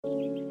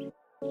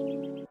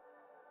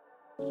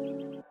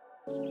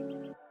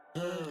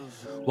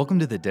Welcome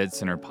to the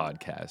deadCenter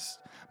podcast.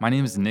 My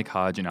name is Nick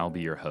Hajek and I'll be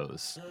your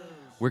host.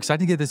 We're excited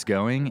to get this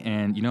going,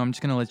 and I'm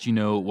just going to let you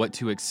know what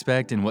to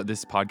expect and what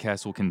this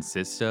podcast will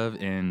consist of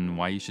and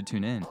why you should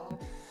tune in.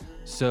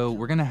 So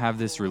we're going to have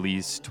this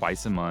released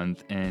twice a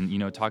month and,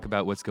 talk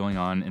about what's going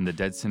on in the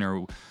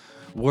deadCenter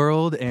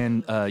world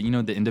and,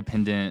 the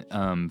independent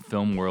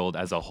film world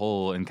as a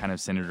whole, and kind of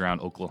centered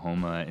around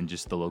Oklahoma and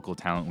just the local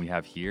talent we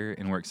have here.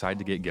 And we're excited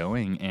to get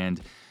going.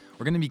 And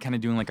we're going to be kind of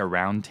doing like a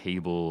round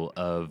table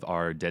of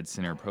our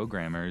deadCenter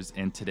programmers.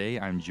 And today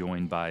I'm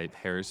joined by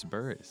Paris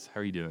Burris. How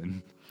are you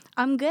doing?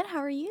 I'm good. How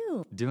are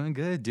you? Doing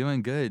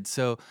good.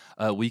 So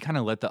will you kind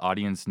of let the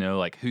audience know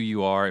like who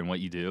you are and what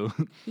you do?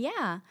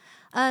 Yeah.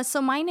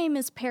 So my name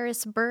is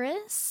Paris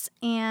Burris,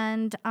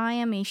 and I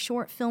am a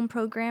short film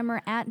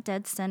programmer at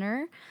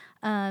deadCenter,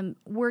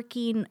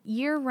 working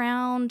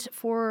year-round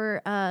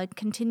for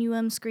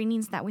continuum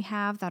screenings that we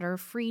have that are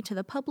free to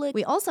the public.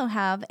 We also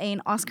have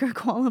an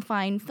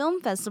Oscar-qualifying film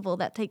festival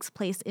that takes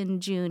place in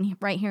June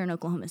right here in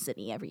Oklahoma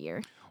City every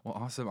year. Well,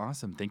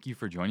 awesome. Thank you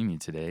for joining me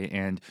today.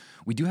 And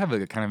we do have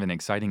a kind of an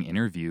exciting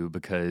interview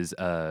because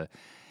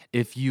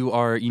if you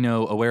are,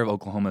 aware of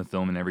Oklahoma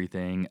film and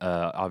everything,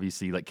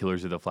 obviously, like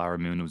Killers of the Flower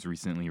Moon was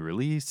recently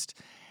released.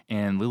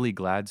 And Lily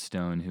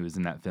Gladstone, who is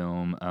in that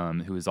film,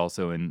 who is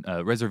also in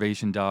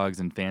Reservation Dogs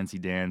and Fancy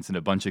Dance and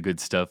a bunch of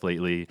good stuff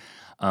lately.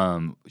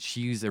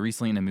 She's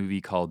recently in a movie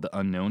called The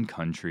Unknown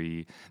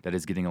Country that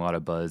is getting a lot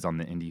of buzz on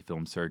the indie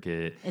film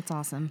circuit. It's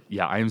awesome.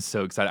 Yeah, I am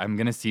so excited. I'm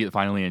going to see it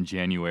finally in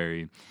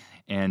January.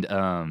 And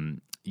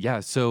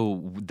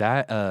so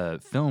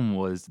that film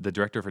was the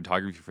director of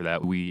photography for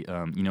that. We,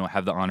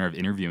 have the honor of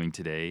interviewing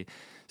today.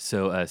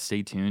 So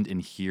stay tuned,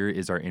 and here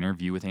is our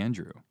interview with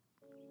Andrew.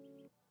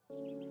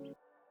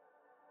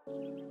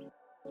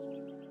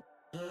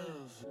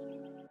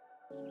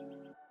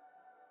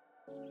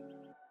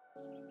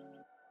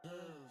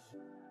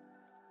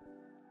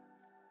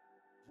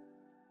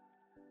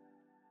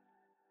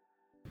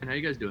 And how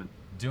you guys doing?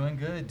 Doing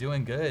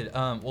good.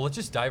 Well, let's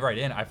just dive right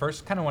in. I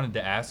first kind of wanted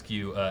to ask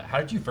you, how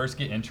did you first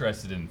get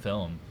interested in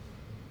film?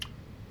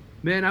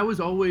 Man, I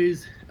was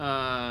always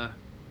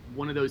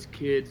one of those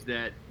kids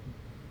that,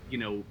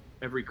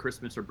 every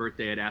Christmas or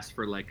birthday I'd ask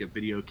for like a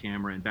video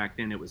camera. And back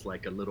then it was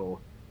like a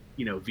little,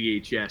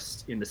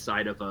 VHS in the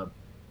side of a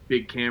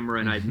big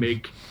camera. And I'd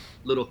make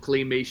little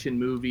claymation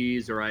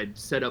movies, or I'd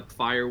set up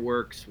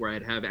fireworks where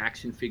I'd have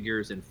action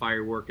figures and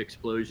firework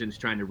explosions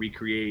trying to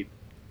recreate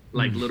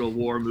like little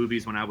war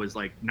movies when I was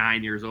like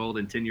 9 years old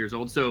and 10 years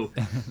old. So,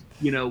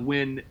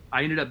 when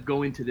I ended up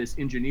going to this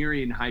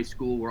engineering high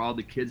school where all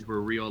the kids were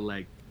real,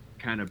 like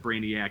kind of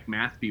brainiac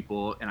math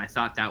people, and I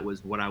thought that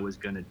was what I was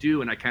going to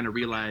do. And I kind of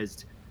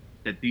realized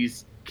that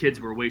these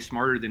kids were way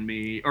smarter than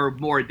me, or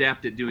more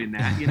adept at doing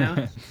that,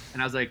 And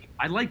I was like,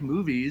 I like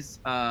movies.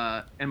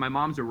 And my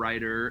mom's a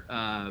writer.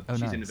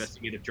 She's nice. An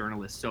investigative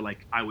journalist. So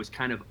like I was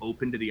kind of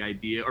open to the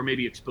idea, or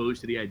maybe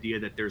exposed to the idea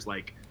that there's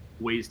like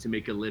ways to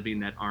make a living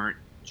that aren't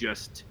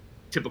just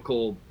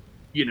typical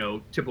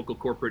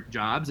corporate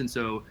jobs. And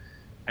so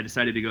I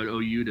decided to go to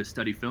OU to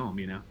study film,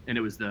 and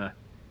it was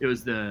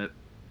the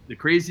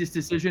craziest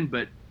decision,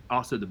 but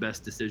also the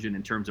best decision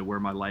in terms of where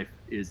my life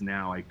is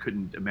now. I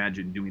couldn't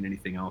imagine doing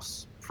anything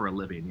else for a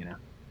living,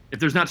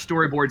 If there's not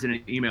storyboards in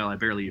an email, I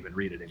barely even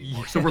read it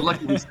anymore. So we're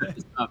lucky we set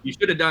this up. You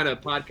should have done a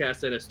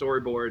podcast and a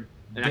storyboard,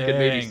 and Dang. I could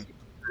maybe see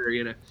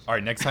better, All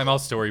right, next time I'll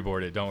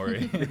storyboard it. Don't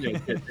worry.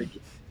 Good, thank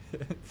you.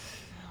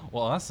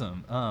 Well,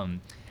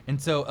 awesome. And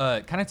so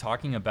kind of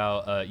talking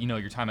about,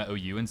 your time at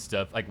OU and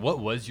stuff, like what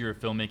was your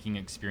filmmaking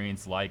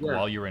experience like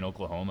while you were in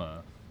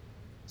Oklahoma?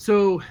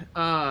 So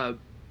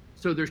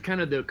there's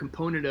kind of the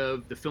component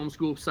of the film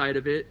school side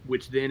of it,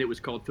 which then it was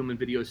called Film and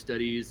Video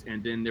Studies.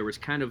 And then there was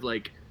kind of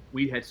like,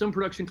 we had some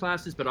production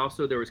classes, but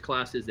also there was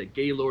classes at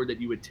Gaylord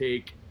that you would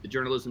take, the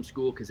journalism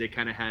school, because they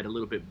kind of had a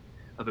little bit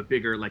of a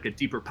bigger, like a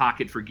deeper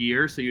pocket for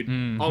gear. So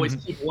you'd always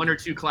keep one or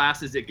two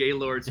classes at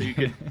Gaylord so you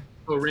could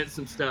go rent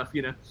some stuff,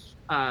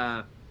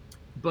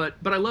 But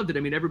I loved it.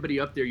 I mean, everybody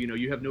up there,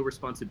 you have no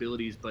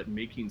responsibilities but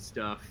making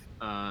stuff.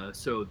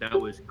 So that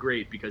was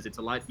great because it's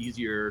a lot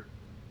easier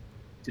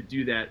to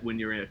do that when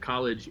you're at a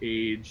college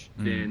age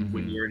than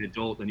when you're an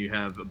adult and you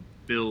have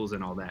bills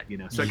and all that,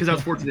 So because I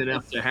was fortunate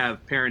enough to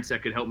have parents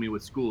that could help me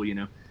with school,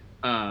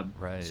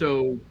 Right.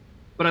 So,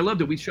 but I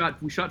loved it. We shot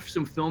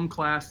some film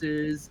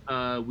classes.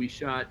 We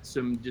shot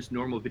some just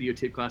normal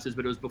videotape classes,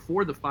 but it was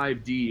before the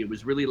 5D. It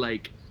was really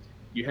like,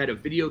 you had a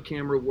video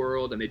camera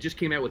world, and they just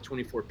came out with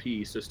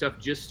 24p, so stuff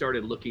just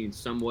started looking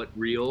somewhat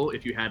real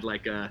if you had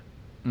like a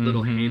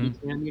little handy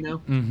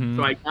cam,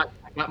 So I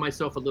got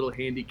myself a little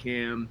handy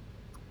cam,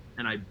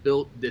 and I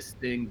built this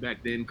thing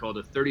back then called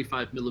a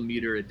 35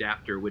 millimeter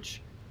adapter,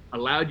 which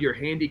allowed your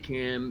handy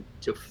cam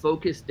to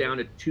focus down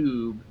a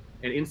tube,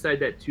 and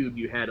inside that tube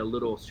you had a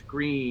little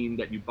screen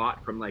that you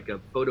bought from like a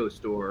photo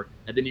store,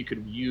 and then you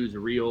could use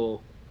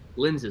real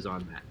lenses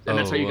on that, and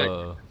that's how you got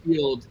depth of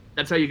field.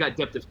 That's how you got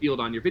depth of field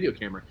on your video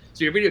camera.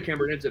 So your video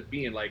camera ends up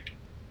being like,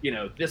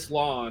 this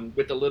long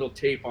with a little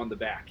tape on the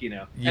back, and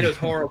it was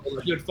horrible.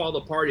 It would fall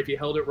apart if you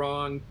held it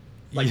wrong,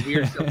 like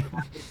weird stuff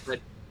happened. But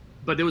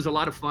but there was a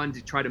lot of fun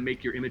to try to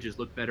make your images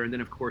look better. And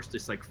then of course,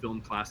 just like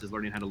film classes,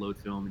 learning how to load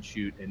film and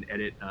shoot and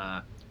edit,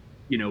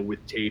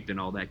 with tape and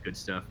all that good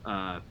stuff.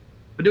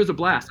 But it was a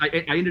blast.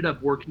 I ended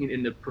up working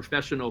in the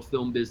professional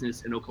film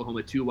business in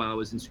Oklahoma too while I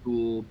was in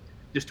school.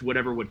 Just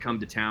whatever would come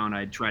to town,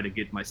 I'd try to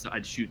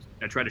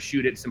try to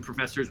shoot it. Some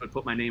professors would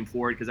put my name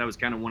forward because I was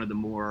kind of one of the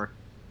more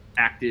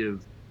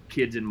active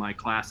kids in my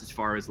class as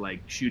far as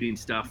like shooting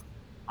stuff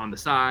on the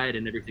side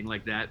and everything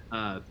like that.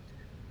 I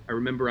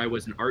remember I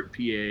was an art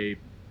PA,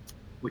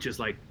 which is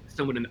like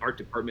someone in the art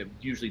department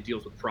usually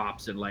deals with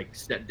props and like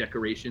set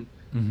decoration.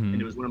 Mm-hmm.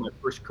 And it was one of my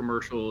first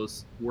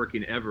commercials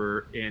working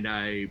ever. And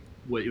it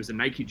was a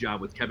Nike job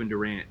with Kevin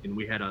Durant. And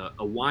we had a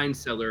wine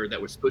cellar that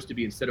was supposed to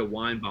be, instead of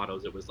wine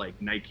bottles, it was like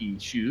Nike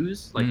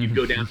shoes. Like you'd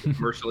go down to the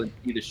commercial and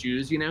see the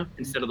shoes,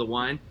 instead of the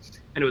wine.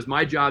 And it was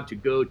my job to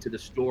go to the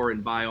store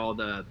and buy all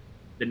the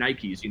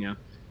Nikes,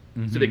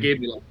 Mm-hmm. So they gave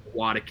me like a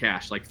wad of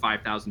cash, like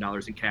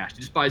 $5,000 in cash.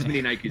 Just buy as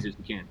many Nikes as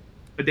you can.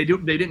 But they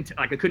didn't,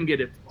 like, I couldn't get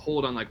a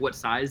hold on like what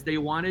size they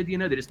wanted,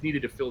 they just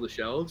needed to fill the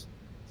shelves.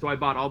 So I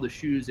bought all the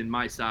shoes in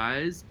my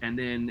size. And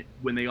then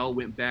when they all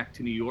went back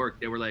to New York,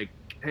 they were like,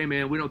 hey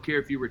man, we don't care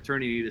if you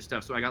return any of this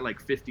stuff. So I got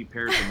like 50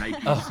 pairs of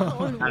Nikes.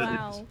 Oh,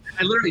 wow.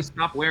 I literally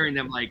stopped wearing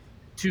them like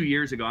 2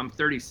 years ago. I'm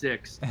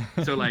 36.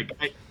 So like,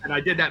 I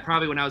did that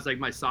probably when I was like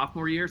my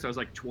sophomore year. So I was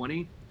like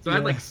 20. So I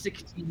had like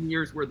 16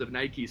 years worth of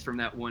Nikes from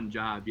that one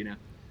job,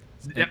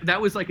 That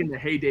was like in the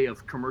heyday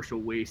of commercial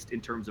waste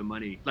in terms of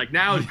money. Like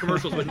now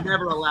commercials would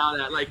never allow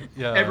that. Like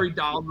every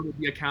dollar would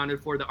be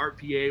accounted for. The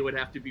RPA would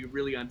have to be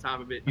really on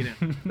top of it,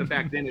 But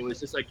back then it was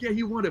just like, yeah,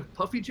 you want a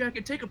puffy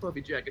jacket? Take a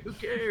puffy jacket. Who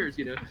cares?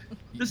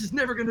 This is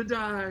never gonna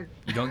die.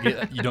 You don't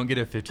get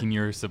a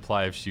 15-year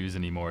supply of shoes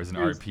anymore as an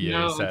RPA,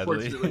 no,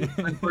 sadly.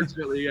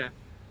 Unfortunately, yeah.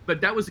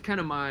 But that was kind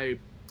of my.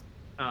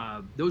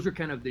 Those are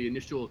kind of the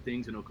initial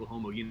things in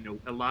Oklahoma.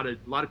 A lot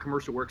of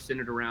commercial work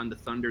centered around the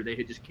Thunder. They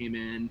had just came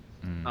in.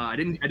 I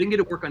didn't get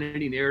to work on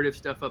any narrative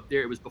stuff up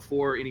there. It was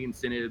before any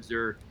incentives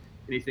or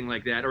anything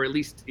like that, or at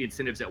least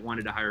incentives that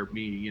wanted to hire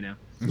me.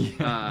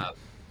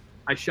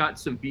 I shot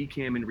some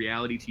B-cam and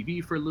reality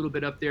TV for a little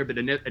bit up there, but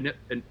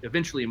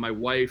eventually my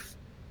wife,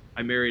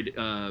 I married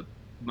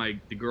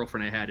the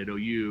girlfriend I had at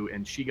OU,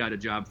 and she got a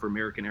job for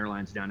American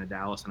Airlines down in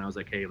Dallas, and I was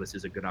like, hey, this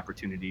is a good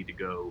opportunity to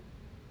go,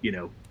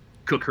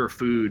 cook her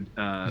food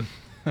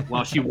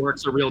while she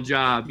works a real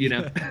job,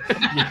 And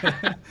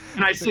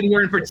I sit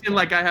here and pretend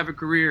like I have a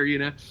career,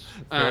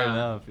 Fair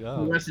enough, yeah.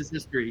 The rest is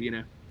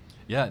history,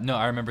 Yeah, no,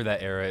 I remember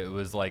that era. It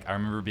was like, I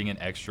remember being an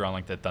extra on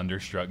like the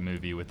Thunderstruck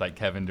movie with like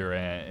Kevin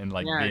Durant and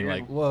like being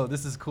like, whoa,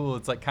 this is cool.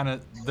 It's like kind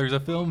of, there's a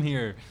film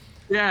here.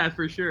 Yeah,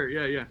 for sure.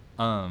 Yeah.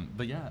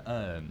 But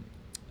yeah,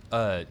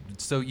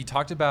 so you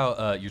talked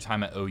about your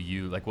time at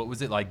OU. Like, what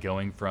was it like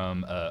going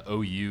from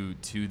OU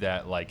to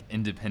that like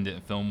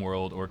independent film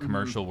world or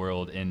commercial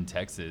world in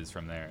Texas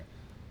from there?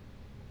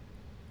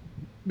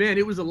 Man,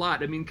 it was a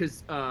lot. I mean,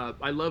 because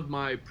I love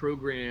my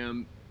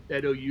program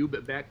at OU,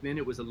 but back then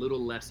it was a little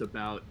less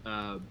about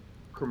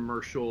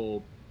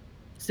commercial,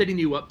 setting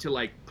you up to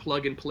like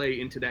plug and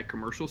play into that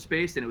commercial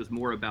space, and it was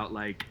more about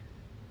like,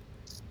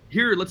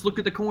 here, let's look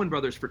at the Coen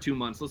brothers for 2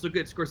 months. Let's look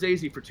at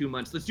Scorsese for 2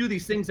 months. Let's do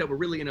these things that were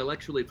really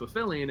intellectually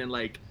fulfilling, and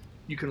like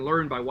you can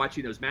learn by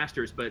watching those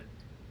masters. But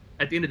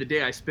at the end of the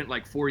day, I spent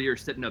like 4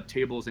 years setting up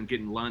tables and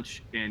getting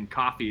lunch and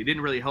coffee. It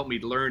didn't really help me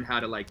to learn how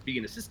to like be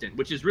an assistant,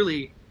 which is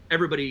really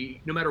everybody,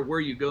 no matter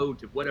where you go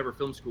to whatever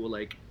film school,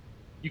 like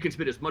you can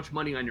spend as much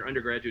money on your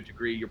undergraduate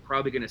degree. You're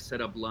probably going to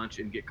set up lunch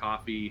and get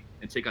coffee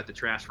and take out the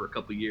trash for a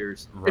couple of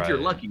years if you're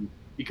lucky,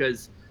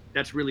 because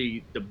that's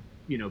really the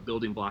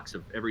building blocks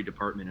of every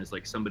department is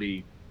like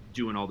somebody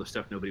doing all the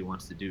stuff nobody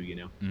wants to do,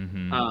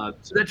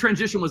 So that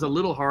transition was a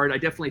little hard. I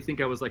definitely think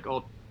I was like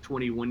all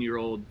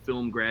 21-year-old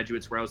film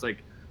graduates where I was like,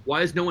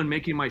 why is no one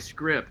making my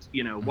script?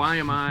 Why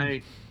am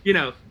I,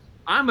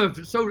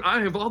 I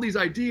have all these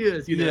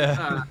ideas,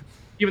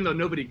 even though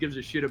nobody gives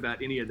a shit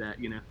about any of that,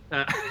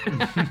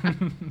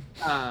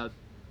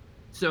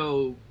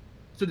 So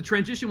the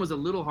transition was a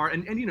little hard,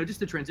 and just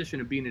the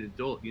transition of being an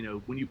adult,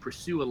 when you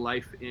pursue a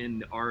life in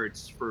the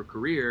arts for a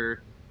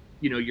career,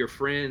 your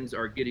friends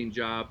are getting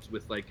jobs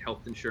with like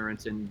health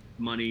insurance and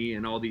money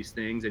and all these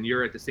things, and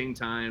you're at the same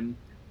time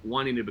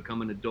wanting to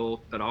become an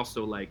adult, but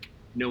also like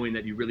knowing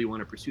that you really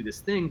want to pursue this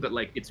thing, but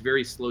like it's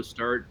very slow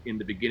start in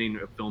the beginning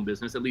of film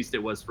business. At least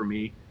it was for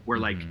me, where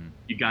like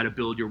you got to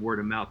build your word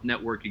of mouth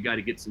network, you got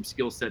to get some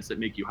skill sets that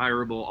make you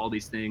hireable, all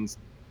these things.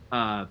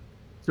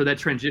 So that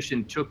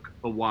transition took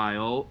a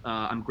while.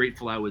 I'm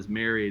grateful I was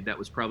married. That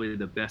was probably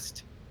the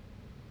best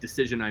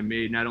decision I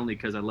made, not only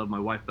because I love my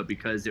wife, but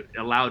because it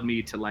allowed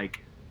me to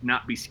like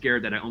not be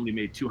scared that I only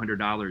made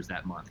 $200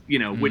 that month,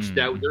 which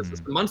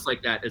there's months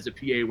like that as a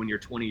PA when you're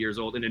 20 years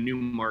old in a new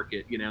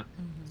market,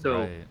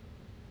 So,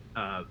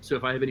 right. So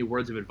if I have any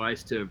words of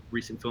advice to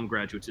recent film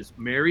graduates, is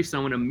marry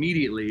someone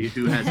immediately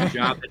who has a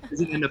job that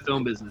isn't in the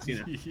film business,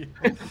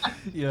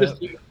 Yeah.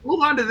 Just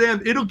hold on to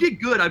them. It'll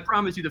get good. I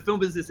promise you. The film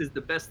business is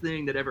the best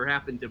thing that ever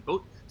happened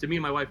to me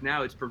and my wife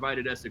now. It's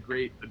provided us a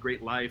great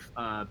life.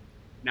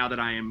 now that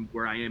I am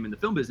where I am in the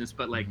film business,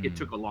 but like it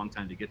took a long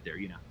time to get there,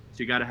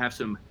 So you got to have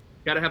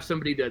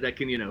somebody that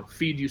can,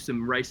 feed you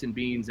some rice and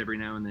beans every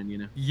now and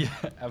then. Yeah,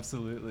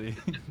 absolutely.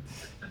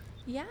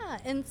 Yeah,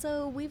 and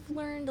so we've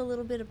learned a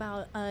little bit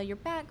about your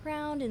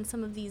background and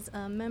some of these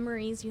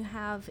memories you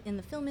have in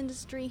the film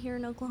industry here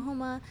in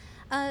Oklahoma.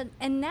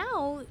 And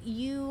now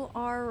you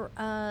are,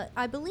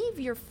 I believe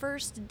your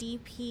first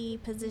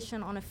DP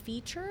position on a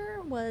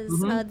feature was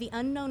The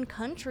Unknown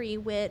Country,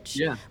 which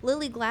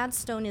Lily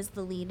Gladstone is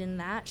the lead in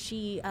that.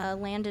 She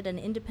landed an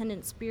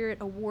Independent Spirit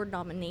Award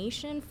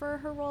nomination for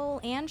her role,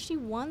 and she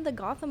won the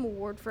Gotham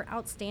Award for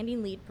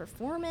Outstanding Lead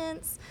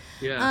Performance,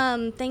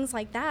 things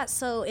like that.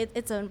 So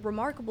it's a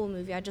remarkable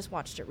movie. I just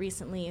watched it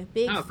recently. A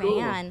big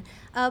fan.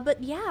 Cool.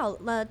 But yeah,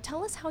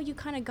 tell us how you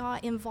kind of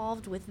got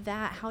involved with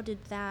that. How did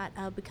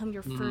that become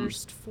your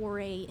first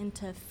foray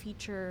into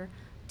feature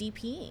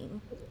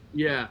DPing?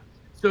 Yeah.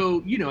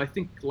 So, I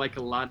think like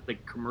a lot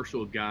like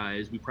commercial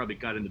guys, we probably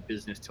got in the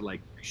business to like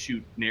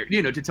shoot,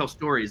 to tell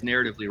stories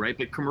narratively, right?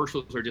 But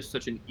commercials are just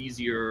such an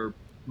easier,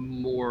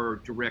 more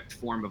direct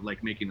form of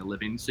like making a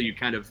living. So you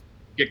kind of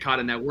get caught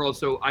in that world.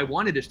 So I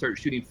wanted to start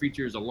shooting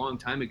features a long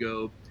time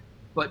ago,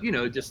 but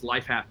just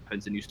life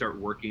happens and you start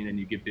working and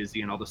you get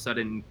busy, and all of a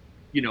sudden,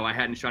 I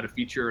hadn't shot a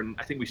feature, and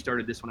I think we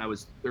started this when I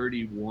was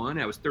 31.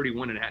 I was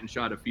 31 and I hadn't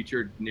shot a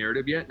featured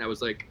narrative yet, and I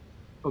was like,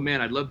 oh man,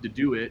 I'd love to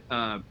do it.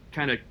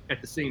 Kind of at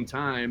the same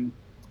time,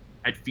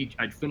 I'd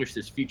finished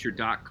this feature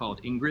doc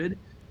called Ingrid,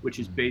 which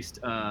is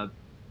based on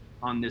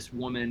this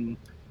woman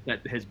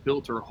that has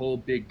built her whole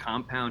big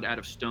compound out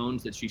of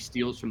stones that she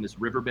steals from this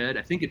riverbed.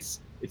 I think it's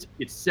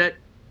set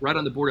right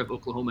on the border of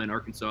Oklahoma and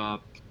Arkansas,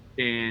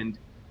 and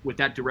with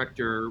that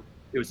director,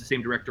 it was the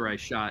same director I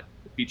shot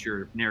the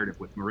feature narrative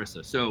with,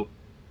 Marissa. So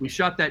we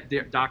shot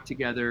that doc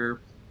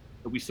together.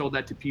 We sold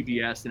that to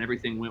PBS and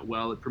everything went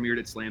well. It premiered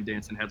at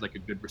Slamdance and had like a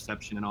good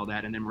reception and all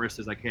that. And then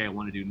Marissa's like, hey, I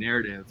want to do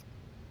narrative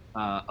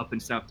up in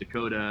South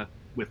Dakota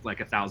with like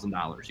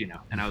 $1,000,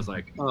 And I was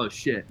like, oh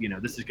shit,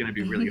 this is going to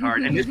be really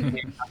hard. And this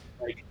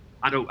like,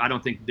 I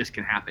don't think this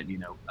can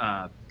happen,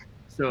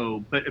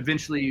 So, but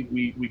eventually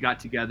we got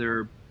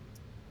together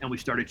and we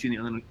started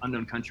shooting The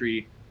Unknown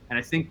Country. And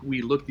I think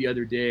we looked the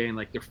other day and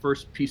like the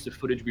first piece of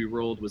footage we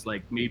rolled was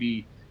like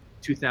maybe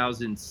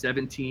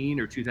 2017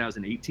 or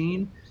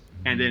 2018.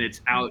 And then it's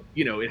out,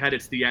 it had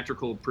its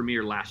theatrical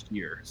premiere last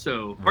year.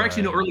 So, or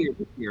actually no, earlier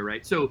this year,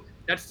 right? So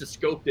that's the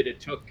scope that it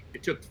took.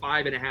 It took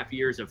 5.5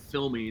 years of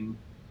filming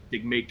to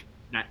make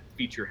that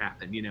feature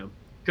happen,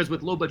 because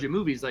with low budget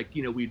movies, like,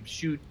 we'd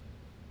shoot,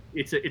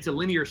 it's a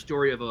linear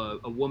story of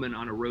a woman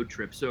on a road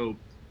trip. So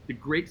the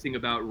great thing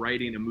about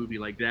writing a movie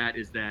like that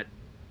is that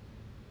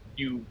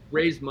you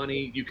raise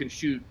money, you can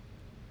shoot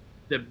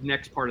the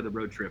next part of the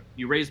road trip.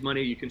 You raise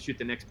money, you can shoot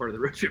the next part of the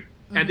road trip.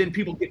 And then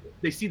people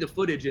they see the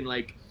footage and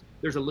like,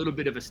 there's a little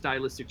bit of a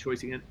stylistic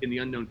choice in The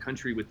Unknown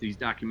Country with these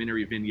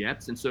documentary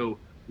vignettes. And so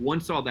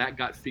once all that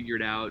got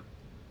figured out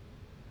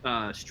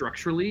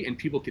structurally and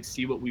people could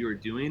see what we were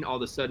doing, all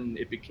of a sudden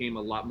it became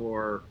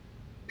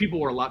people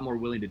were a lot more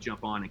willing to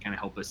jump on and kind of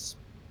help us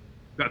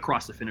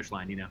across the finish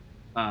line,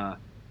 But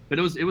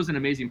it was an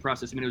amazing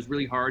process. I mean, it was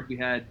really hard.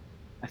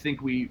 I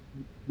think we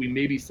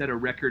maybe set a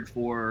record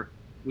for,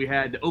 we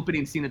had the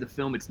opening scene of the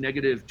film, it's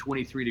negative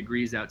 23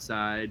 degrees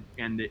outside,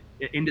 and the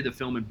end of the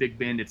film in Big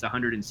Bend, it's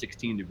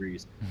 116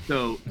 degrees.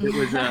 So it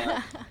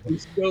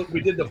was, we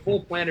did the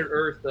full planet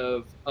Earth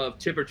of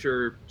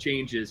temperature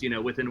changes,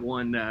 within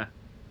one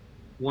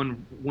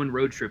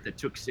road trip that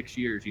took 6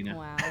 years,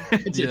 Wow.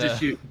 to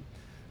shoot.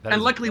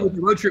 And luckily with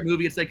the road trip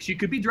movie, it's like she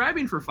could be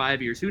driving for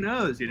 5 years. Who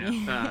knows,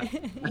 I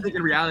think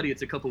in reality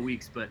it's a couple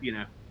weeks, but,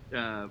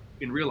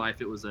 in real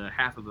life, it was a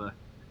half of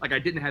I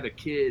didn't have a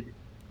kid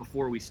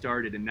before we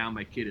started, and now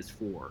my kid is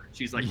 4.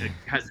 She's like,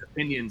 has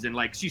opinions, and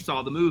like, she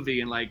saw the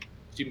movie, and like,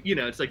 she,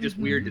 it's like just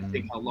weird to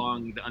think how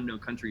long The Unknown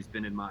Country's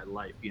been in my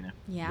life,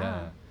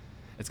 Yeah.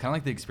 It's kind of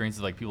like the experience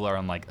of like people are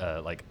on like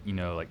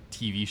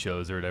TV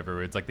shows or whatever,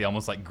 where it's like they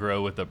almost like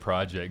grow with the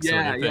project.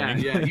 Yeah, sort of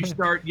thing.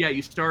 yeah.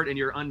 You start and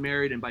you're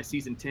unmarried, and by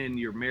season 10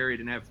 you're married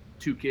and have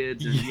 2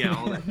 kids,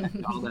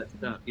 and all that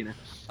stuff.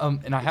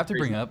 And I have to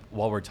bring up,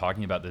 while we're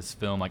talking about this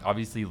film, like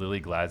obviously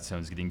Lily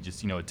Gladstone's getting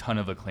just a ton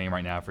of acclaim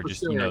right now for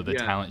just sure, the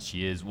talent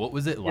she is. What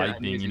was it like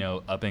being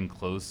up and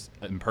close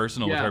and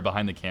personal with her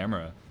behind the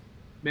camera?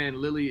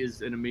 Man, Lily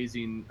is an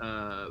amazing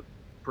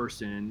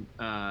person,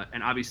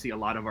 and obviously a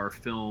lot of our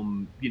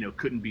film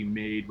couldn't be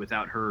made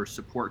without her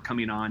support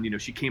coming on.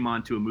 She came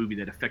on to a movie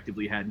that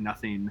effectively had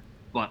nothing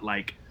but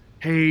like,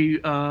 hey,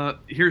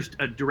 here's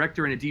a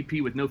director and a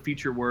DP with no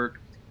feature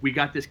work. We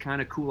got this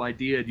kind of cool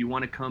idea. Do you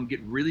want to come get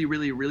really,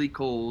 really, really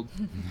cold,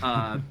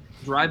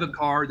 drive a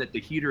car that the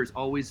heater is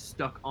always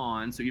stuck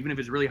on, so even if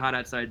it's really hot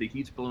outside, the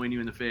heat's blowing you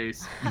in the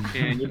face,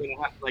 and you're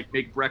gonna have to like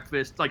make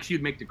breakfast. Like, she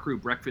would make the crew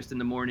breakfast in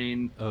the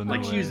morning. Oh, no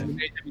like way.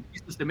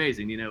 She's just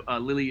amazing.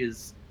 Lily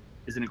is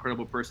an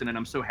incredible person, and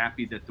I'm so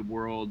happy that the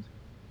world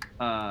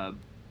got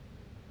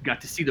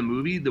to see the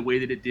movie the way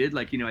that it did.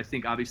 Like, I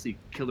think obviously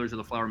Killers of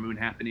the Flower Moon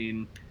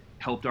happening,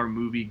 helped our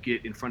movie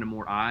get in front of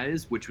more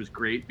eyes, which was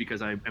great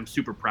because I'm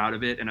super proud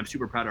of it, and I'm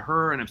super proud of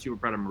her, and I'm super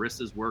proud of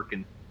Marissa's work,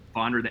 and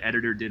Vonda, the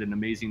editor, did an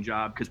amazing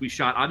job because we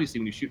shot, obviously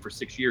when you shoot for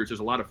 6 years, there's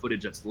a lot of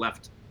footage that's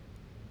left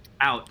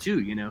out too,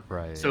 you know?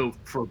 Right. So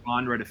for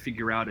Vonda to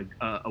figure out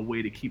a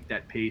way to keep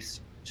that pace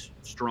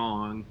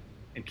strong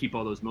and keep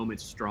all those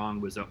moments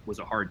strong was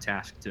a hard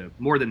task, to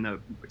more than the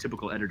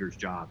typical editor's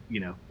job, you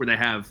know, where they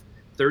have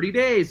 30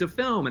 days of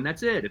film and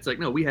that's it. It's like,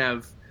 no, we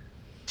have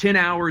 10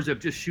 hours of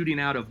just shooting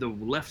out of the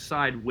left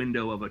side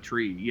window of a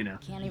tree, you know.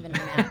 Can't even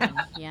imagine.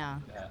 Yeah.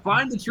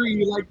 Find the tree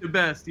you like the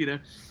best, you know.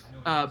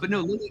 But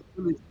no, Lily,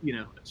 you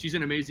know, she's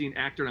an amazing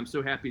actor, and I'm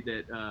so happy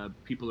that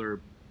people are,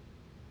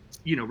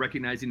 you know,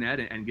 recognizing that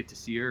and get to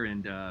see her.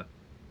 And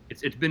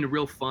it's been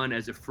real fun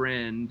as a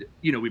friend.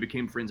 You know, we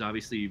became friends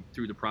obviously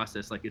through the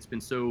process. Like, it's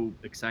been so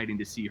exciting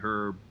to see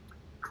her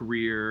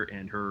career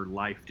and her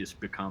life just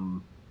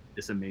become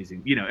this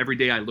amazing. You know, every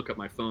day I look at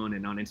my phone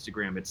and on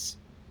Instagram, it's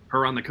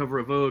her on the cover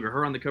of Vogue or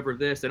her on the cover of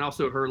this, and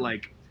also her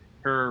like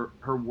her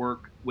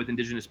work with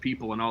Indigenous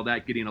people and all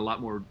that getting a lot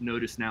more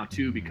notice now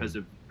too, because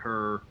of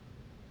her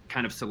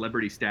kind of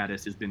celebrity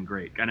status has been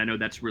great. And I know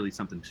that's really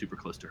something super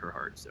close to her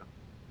heart. So.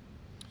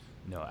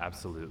 No,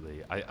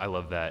 absolutely. I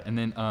love that. And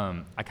then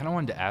I kind of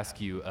wanted to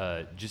ask you,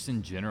 just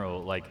in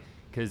general, like,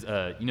 because,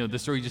 you know, the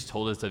story you just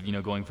told us of, you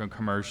know, going from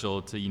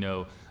commercial to, you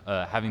know,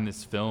 having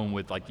this film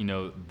with, like, you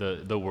know,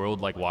 the world,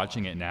 like,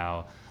 watching it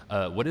now.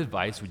 What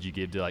advice would you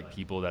give to, like,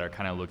 people that are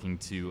kind of looking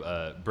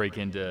to break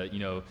into, you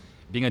know,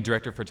 being a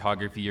director of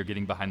photography or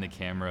getting behind the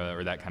camera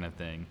or that kind of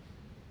thing?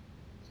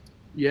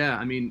 Yeah,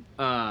 I mean,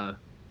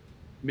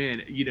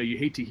 man, you know, you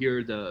hate to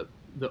hear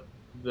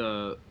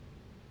the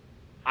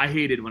I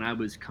hated when I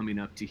was coming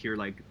up to hear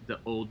like the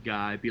old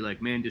guy be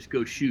like, man, just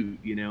go shoot,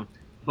 you know.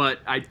 But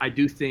I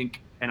do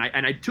think, and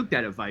I took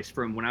that advice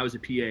from when I was a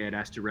PA. I'd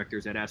ask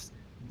directors, I'd ask,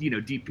 you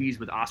know, DPs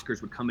with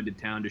Oscars would come into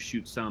town to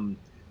shoot some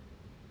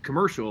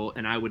commercial,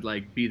 and I would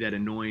like be that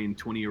annoying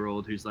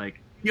 20-year-old who's like,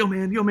 yo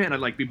man, I'd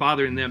like be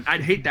bothering them.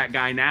 I'd hate that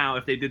guy now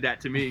if they did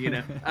that to me, you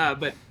know.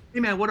 But hey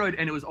man,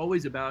 and it was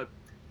always about,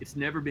 it's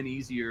never been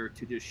easier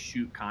to just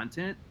shoot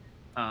content,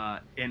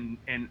 and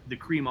the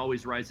cream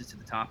always rises to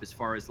the top as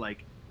far as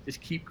like, just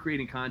keep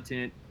creating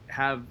content,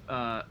 have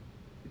and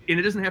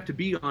it doesn't have to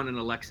be on an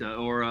Alexa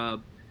or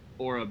a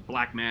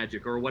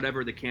Blackmagic or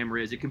whatever the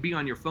camera is. It can be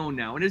on your phone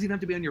now, and it doesn't even have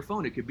to be on your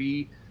phone. It could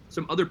be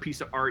some other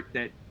piece of art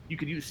that you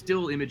could use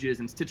still images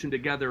and stitch them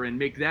together and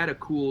make that a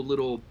cool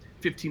little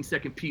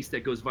 15-second piece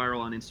that goes viral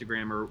on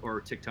Instagram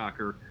or TikTok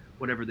or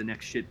whatever the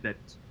next shit that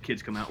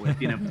kids come out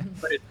with, you know.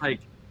 But it's like,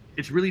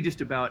 it's really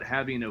just about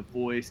having a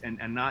voice and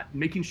not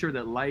making sure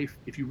that life,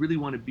 if you really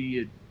want to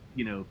be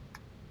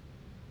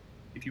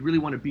if you really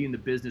want to be in the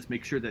business,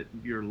 make sure that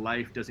your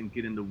life doesn't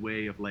get in the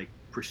way of like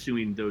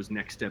pursuing those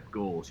next step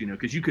goals, you know,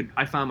 because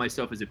I found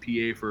myself as a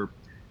PA for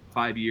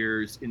 5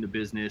 years in the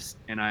business,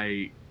 and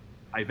I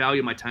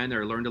value my time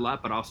there. I learned a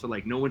lot, but also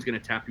like, no one's going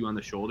to tap you on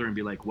the shoulder and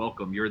be like,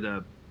 welcome,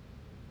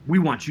 we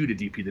want you to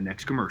DP the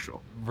next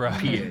commercial, right?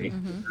 PA,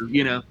 mm-hmm.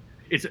 You know,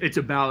 it's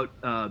about,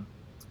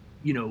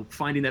 you know,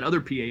 finding that other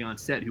PA on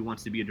set who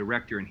wants to be a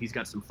director, and he's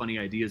got some funny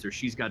ideas, or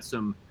she's got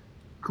some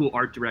cool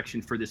art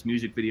direction for this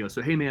music video. So,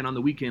 hey man, on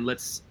the weekend,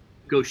 let's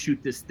go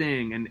shoot this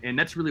thing. And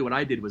that's really what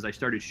I did, was I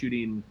started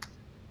shooting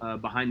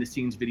behind the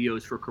scenes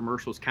videos for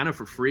commercials kind of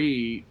for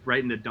free,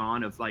 right in the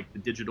dawn of like the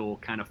digital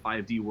kind of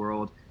 5D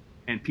world.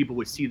 And people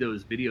would see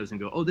those videos and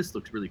go, oh, this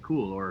looks really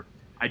cool. Or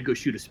I'd go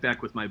shoot a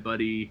spec with my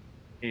buddy,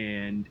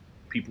 and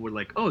people were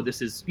like, oh,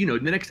 this is, you know,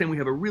 the next time we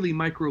have a really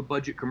micro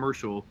budget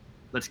commercial,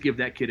 let's give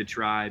that kid a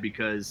try,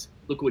 because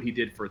look what he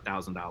did for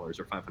 $1,000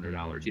 or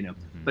 $500, you know.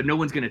 Mm-hmm. But no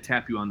one's going to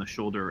tap you on the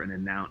shoulder and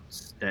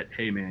announce that,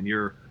 hey man,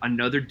 you're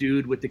another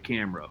dude with the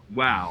camera.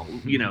 Wow,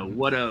 you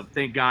know,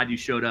 thank God you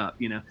showed up,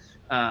 you know.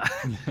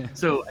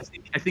 So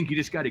I think you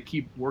just got to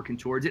keep working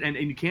towards it, and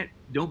you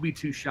don't be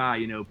too shy.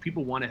 You know,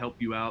 people want to help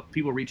you out.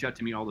 People reach out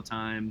to me all the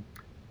time,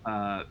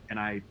 and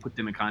I put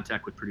them in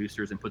contact with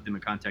producers and put them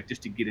in contact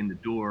just to get in the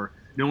door.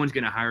 No one's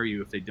going to hire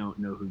you if they don't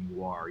know who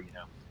you are, you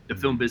know. The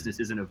film business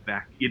isn't a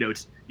vacuum. You know,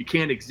 you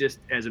can't exist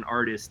as an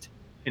artist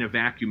in a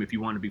vacuum if you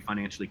want to be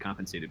financially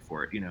compensated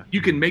for it. You know, you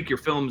can make your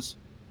films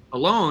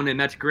alone, and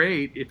that's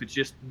great if it's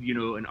just, you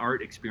know, an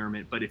art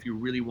experiment. But if you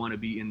really want to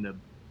be in the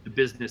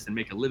business and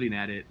make a living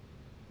at it,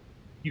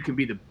 you can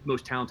be the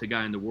most talented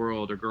guy in the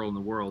world or girl in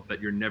the world,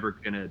 but you're never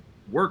going to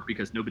work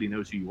because nobody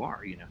knows who you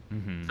are, you know.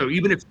 Mm-hmm. So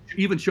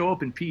even show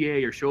up in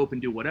PA or show up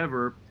and do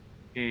whatever,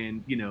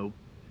 and, you know,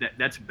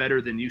 that's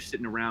better than you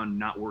sitting around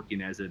not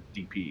working as a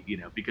DP, you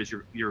know, because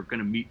you're going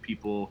to meet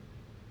people,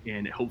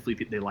 and hopefully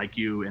they like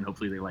you, and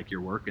hopefully they like your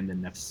work, and then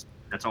that's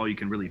all you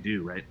can really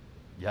do, right?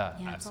 Yeah,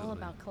 it's absolutely. all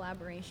about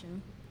collaboration.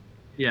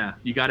 Yeah,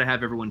 you got to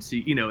have everyone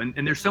see, you know,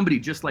 and there's somebody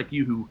just like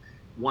you who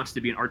wants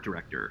to be an art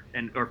director,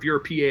 or if you're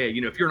a PA,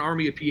 you know, if you're an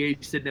army of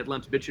PAs sitting at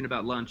lunch bitching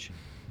about lunch,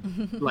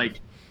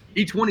 like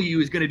each one of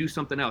you is going to do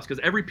something else, because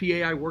every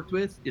PA I worked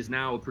with is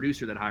now a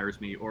producer that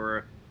hires me,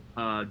 or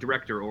a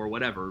director or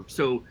whatever.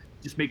 So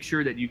just make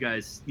sure that you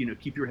guys,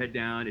 keep your head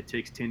down. It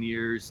takes 10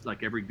 years,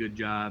 like every good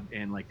job,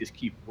 and like just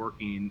keep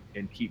working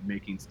and keep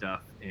making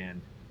stuff.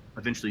 And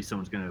eventually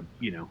someone's going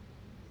to,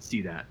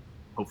 see that,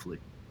 hopefully.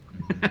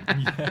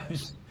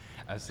 Yes,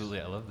 absolutely.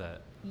 I love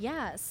that.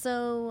 Yeah,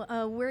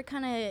 so we're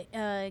kind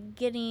of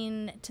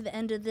getting to the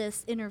end of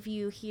this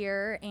interview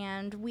here,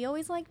 and we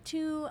always like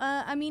to,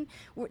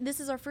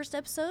 this is our first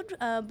episode,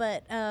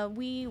 but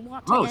we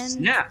want to end.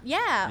 Snap.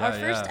 Yeah, our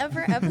first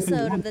ever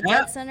episode of the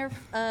deadCenter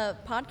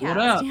podcast. What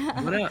up?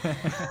 Yeah. What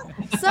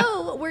up?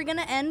 So we're going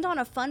to end on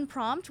a fun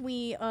prompt.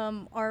 We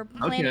are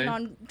planning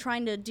on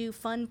trying to do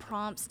fun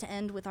prompts to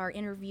end with our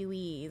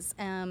interviewees,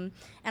 and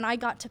I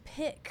got to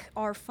pick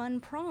our fun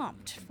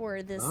prompt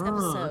for this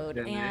episode,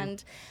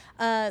 and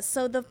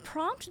so the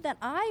prompt that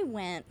I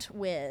went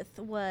with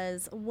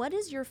was, what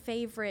is your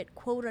favorite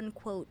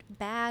quote-unquote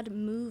bad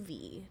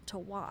movie to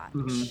watch?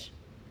 Mm-hmm.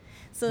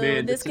 So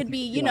this could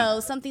be,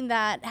 something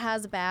that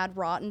has a bad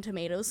Rotten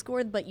Tomatoes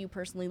score, but you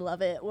personally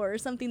love it, or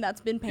something that's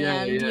been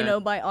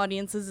panned, by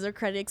audiences or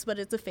critics, but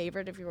it's a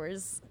favorite of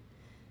yours.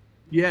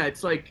 Yeah,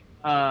 it's like,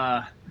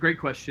 great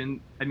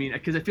question. I mean,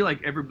 because I feel like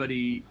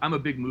I'm a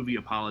big movie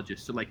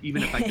apologist. So like,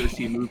 even if I go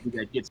see a movie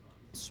that gets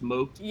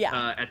smoked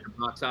at the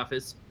box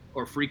office,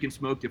 or freaking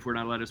smoked if we're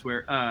not allowed to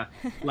swear,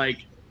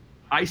 like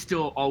I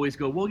still always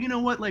go, well, you know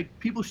what, like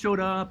people showed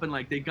up and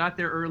like they got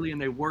there early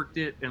and they worked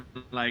it, and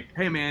like,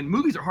 hey man,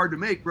 movies are hard to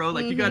make, bro,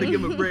 like you got to give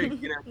them a break.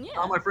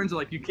 All my friends are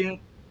like, you can't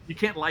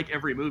like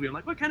every movie. I'm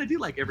like, well, I kind of do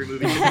like every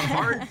movie. It's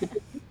hard,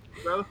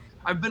 bro.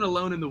 I've been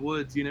alone in the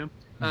woods,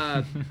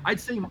 I'd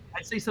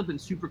say something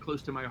super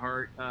close to my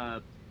heart,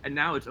 and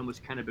now it's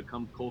almost kind of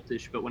become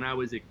cultish, but when I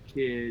was a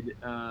kid,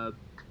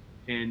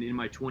 and in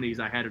my 20s,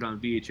 I had it on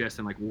VHS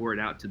and like wore it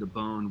out to the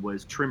bone,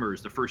 was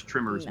Tremors, the first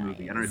Tremors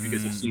movie. I don't know if you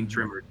guys have seen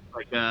Tremors,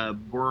 like a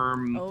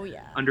worm,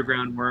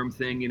 underground worm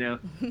thing,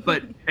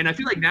 But, and I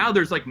feel like now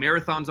there's like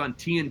marathons on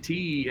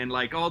TNT and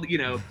like all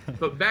the,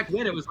 but back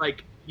then it was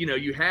like,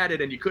 you had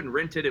it and you couldn't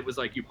rent it. It was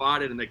like you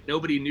bought it and like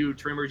nobody knew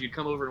Tremors. You'd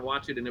come over and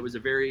watch it, and it was a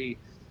very,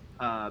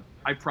 I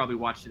probably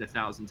watched it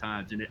 1,000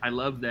 times. And I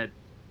love that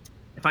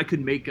if I could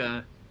make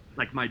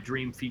like my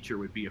dream feature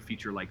would be a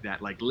feature like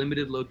that, like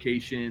limited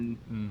location,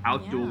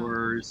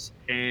 outdoors,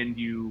 and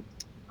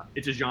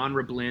it's a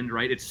genre blend,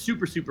 right? It's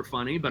super, super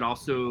funny, but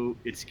also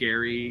it's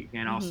scary.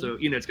 And also,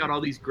 it's got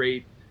all these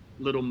great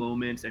little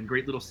moments and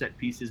great little set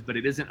pieces, but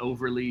it isn't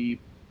overly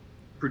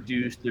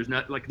produced. There's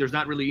not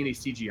really any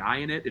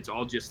CGI in it. It's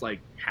all just like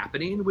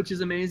happening, which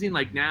is amazing.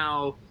 Like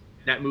now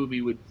that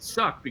movie would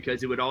suck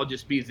because it would all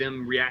just be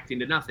them reacting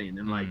to nothing.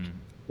 And like,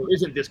 there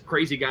isn't this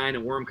crazy guy in a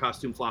worm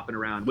costume flopping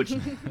around, which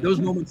those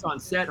moments on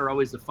set are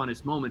always the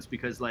funnest moments,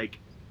 because like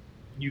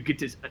you get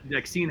to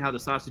like seeing how the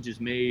sausage is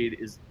made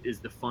is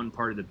the fun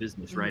part of the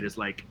business, right? Is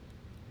like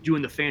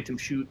doing the phantom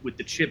shoot with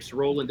the chips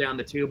rolling down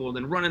the table and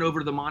then running over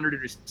to the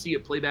monitor to see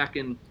it play back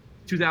in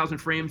 2,000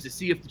 frames to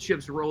see if the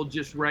chips rolled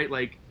just right.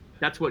 Like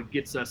that's what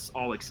gets us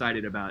all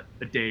excited about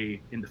a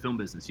day in the film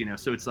business,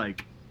 So it's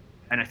like,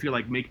 and I feel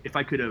like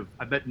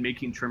I bet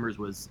making Tremors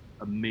was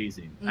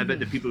amazing. I bet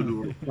the people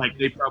who were like,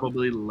 they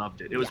probably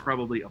loved it. It was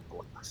probably a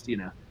blast,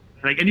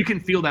 Like, and you can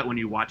feel that when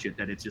you watch it,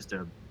 that it's just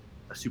a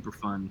super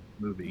fun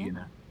movie,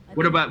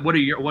 What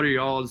are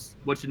y'all's?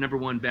 What's the number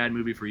one bad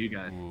movie for you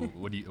guys? Ooh,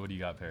 what do you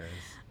got, Paris?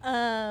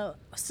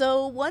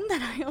 So one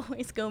that I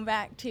always go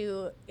back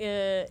to,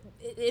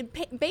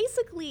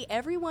 basically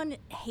everyone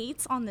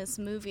hates on this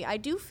movie. I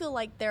do feel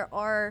like there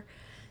are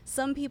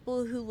some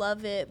people who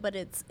love it, but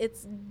it's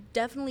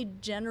definitely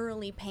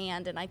generally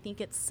panned, and I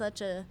think it's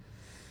such a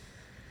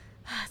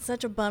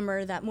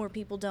bummer that more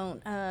people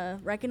don't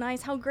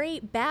recognize how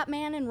great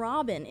Batman and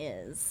Robin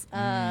is.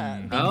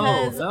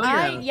 Because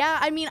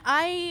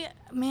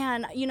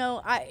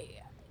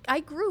I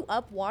grew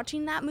up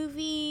watching that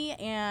movie,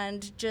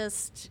 and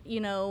just,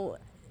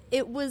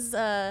 it was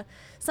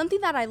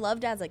something that I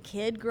loved as a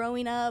kid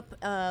growing up,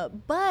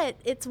 but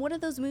it's one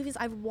of those movies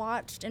I've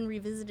watched and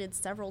revisited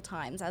several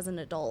times as an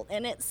adult,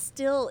 and it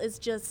still is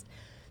just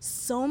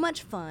so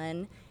much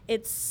fun.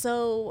 It's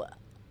so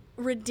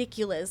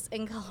ridiculous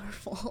and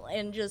colorful,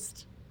 and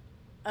just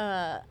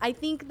I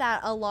think that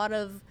a lot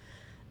of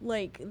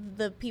like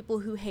the people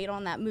who hate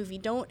on that movie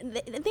they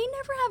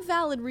never have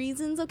valid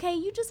reasons. Okay,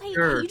 you just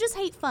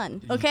hate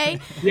fun. Okay.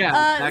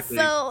 Exactly.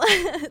 So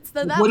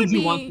that what would did you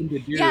be, want them to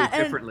do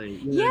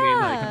differently? What I mean?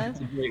 Like, it's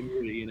a great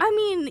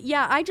movie.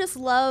 I just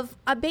love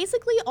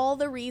basically all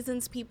the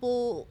reasons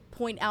people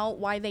point out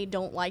why they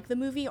don't like the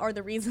movie are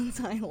the reasons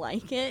I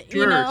like it.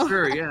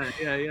 Sure,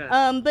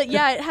 yeah. But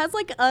yeah, it has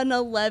like an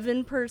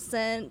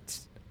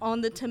 11%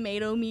 on the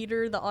tomato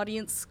meter. The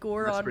audience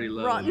score That's on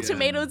low, Rotten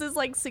Tomatoes is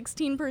like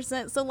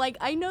 16%. So like,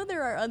 I know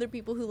there are other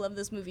people who love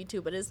this movie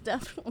too, but it's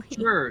definitely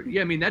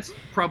Yeah, I mean, that's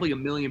probably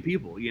 1 million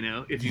people,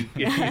 if you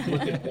look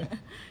at it.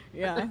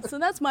 Yeah, so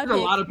that's my There's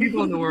pick. a lot of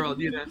people in the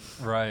world,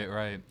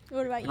 Right.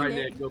 What about you,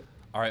 Nick?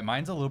 All right,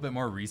 mine's a little bit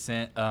more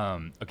recent.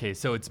 Okay,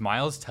 so it's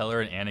Miles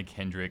Teller and Anna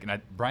Kendrick,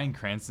 and Bryan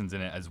Cranston's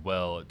in it as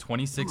well.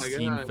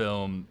 2016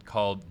 film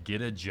called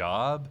Get a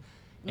Job.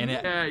 And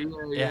it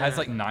has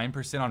like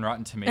 9% on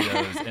Rotten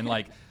Tomatoes. And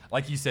like,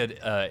 like you said,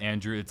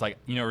 Andrew, it's like,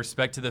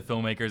 respect to the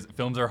filmmakers.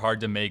 Films are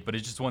hard to make, but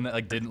it's just one that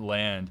like didn't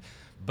land.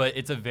 But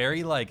it's a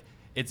very like,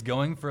 it's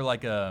going for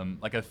like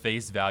a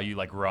face value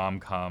like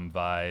rom-com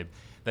vibe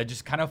that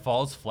just kind of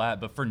falls flat,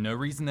 but for no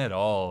reason at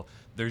all.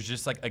 There's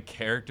just like a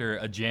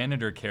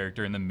janitor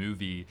character in the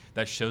movie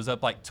that shows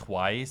up like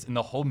twice, and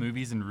the whole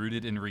movie's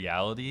rooted in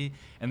reality.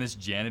 And this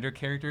janitor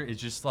character is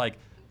just like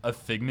a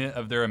figment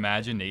of their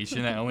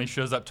imagination that only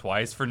shows up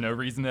twice for no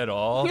reason at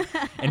all,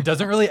 and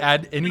doesn't really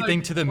add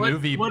anything to the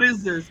movie. What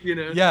is this?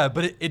 Yeah,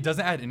 but it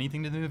doesn't add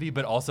anything to the movie,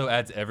 but also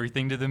adds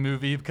everything to the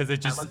movie because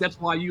it just. Like, that's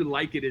why you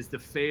like it, is the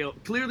fail.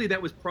 Clearly,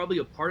 that was probably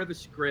a part of a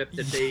script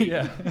that they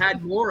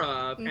had more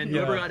of, and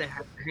whoever got a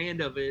hand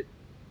of it,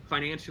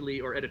 financially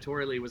or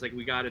editorially, was like,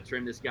 we got to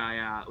trim this guy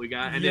out.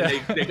 Then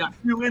they got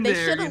you in there.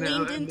 They should have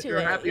leaned into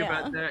it. Happy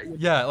about that.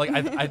 Yeah,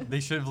 like they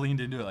should have leaned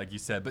into it, like you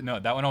said. But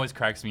no, that one always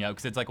cracks me up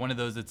because it's like one of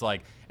those. It's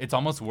like it's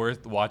almost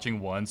worth watching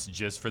once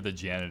just for the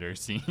janitor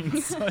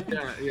scenes.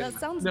 That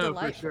sounds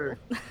delightful. For sure.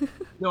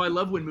 No, I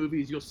love when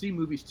you'll see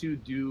movies too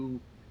do.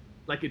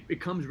 Like it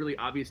becomes really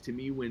obvious to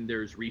me when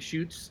there's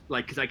reshoots,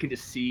 like because I can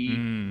just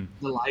see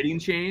the lighting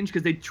change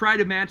because they try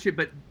to match it,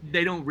 but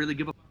they don't really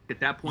give a at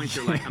that point.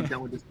 They're like, I'm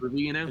done with this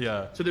movie,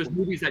 Yeah. So there's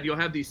movies that you'll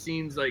have these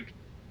scenes like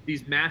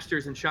these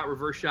masters and shot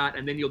reverse shot,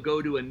 and then you'll go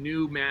to a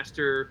new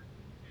master,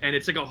 and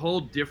it's like a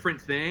whole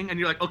different thing, and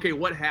you're like, okay,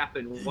 what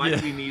happened? Why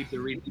do we need to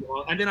redo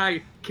all? And then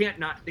I can't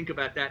not think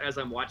about that as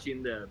I'm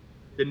watching the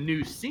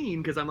new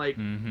scene because I'm like,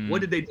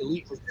 what did they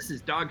delete? Because this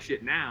is dog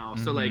shit now.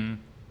 So like.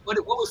 What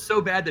was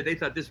so bad that they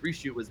thought this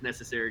reshoot was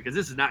necessary? Because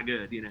this is not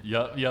good,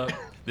 Yep.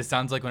 This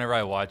sounds like whenever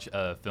I watch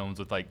films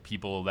with like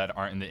people that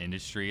aren't in the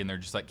industry, and they're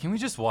just like, "Can we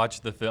just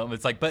watch the film?"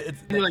 It's like, but it's.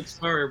 You're like,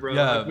 sorry, bro.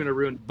 Yeah, I'm gonna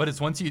ruin. But it's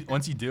once you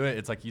do it,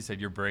 it's like you said,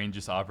 your brain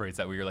just operates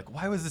that way. You're like,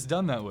 why was this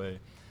done that way?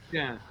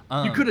 Yeah,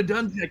 you could have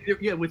done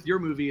with your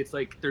movie. It's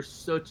like there's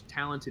such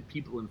talented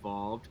people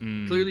involved.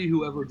 Clearly,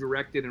 whoever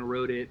directed and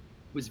wrote it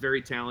was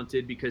very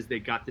talented because they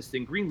got this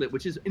thing greenlit,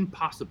 which is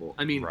impossible.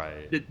 I mean,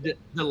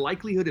 the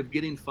likelihood of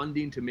getting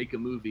funding to make a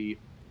movie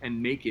and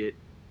make it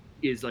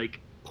is like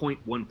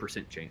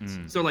 0.1% chance.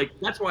 So like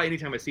that's why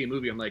anytime I see a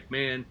movie, I'm like,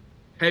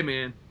 hey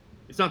man,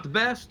 it's not the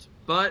best,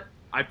 but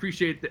I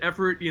appreciate the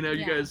effort. You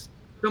guys.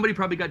 Somebody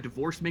probably got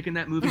divorced making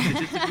that movie.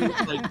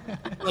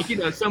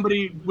 like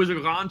somebody was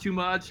gone too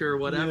much or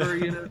whatever.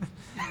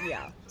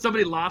 Yeah.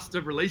 Somebody lost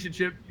a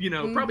relationship.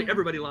 Probably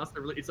everybody lost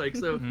their. It's like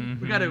so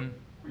we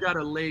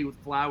gotta lay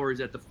flowers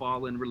at the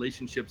fallen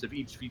relationships of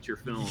each feature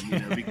film.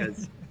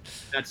 Because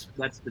that's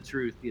the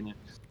truth.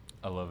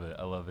 I love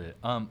it.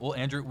 Well,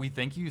 Andrew, we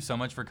thank you so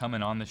much for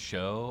coming on the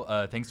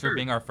show. Thanks for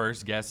being our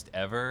first guest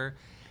ever.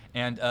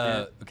 And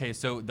okay,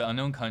 so The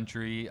Unknown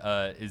Country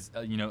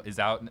is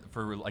out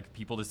for like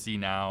people to see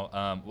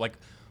now. Like,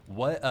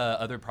 what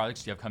other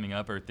projects do you have coming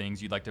up, or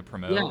things you'd like to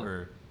promote? Yeah.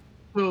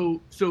 Or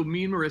so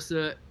me and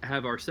Marissa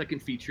have our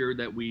second feature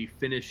that we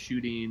finished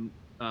shooting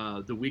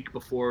the week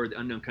before The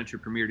Unknown Country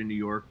premiered in New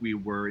York. We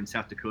were in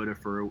South Dakota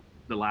for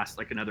the last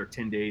like another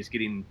 10 days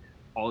getting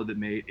all of it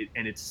made,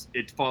 and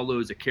it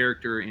follows a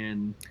character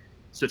in.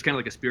 So it's kind of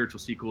like a spiritual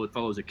sequel. It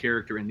follows a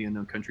character in The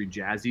Unknown Country,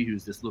 Jazzy,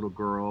 who's this little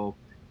girl.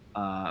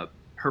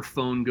 Her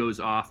phone goes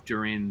off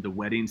during the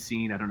wedding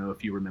scene. I don't know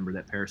if you remember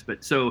that, Paris,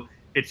 but so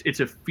it's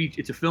a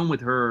film with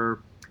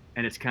her,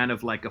 and it's kind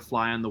of like a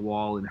fly on the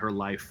wall in her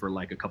life for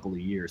like a couple of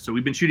years. So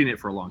we've been shooting it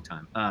for a long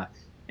time,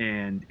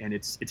 and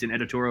it's an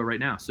editorial right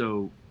now.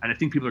 So, and I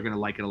think people are going to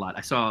like it a lot.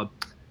 I saw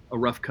a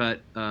rough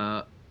cut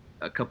a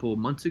couple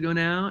months ago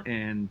now,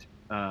 and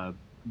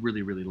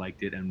really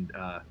liked it, and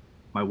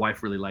my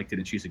wife really liked it,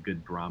 and she's a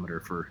good barometer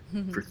for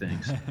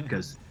things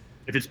because.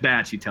 If it's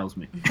bad, she tells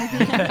me.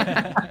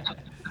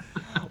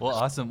 Well,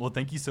 awesome. Well,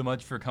 thank you so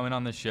much for coming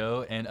on the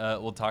show, and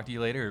we'll talk to you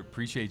later.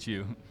 Appreciate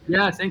you.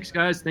 Yeah, thanks,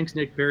 guys. Thanks,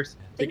 Nick, Paris.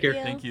 Take care.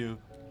 Thank you.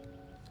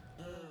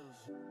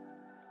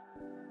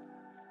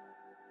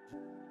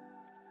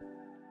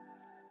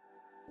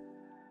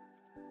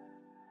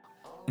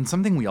 And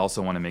something we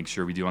also want to make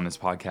sure we do on this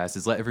podcast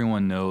is let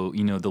everyone know,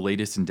 the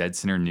latest in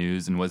deadCenter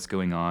news and what's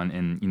going on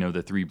in,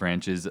 the three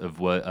branches of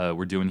what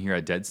we're doing here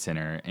at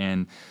deadCenter.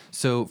 And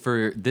so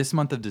for this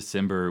month of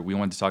December, we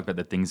want to talk about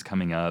the things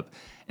coming up.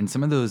 And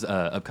some of those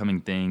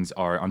upcoming things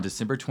are on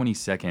December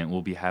 22nd,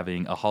 we'll be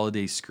having a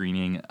holiday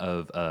screening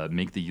of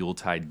Make the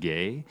Yuletide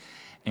Gay.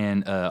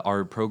 And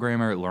our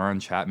programmer,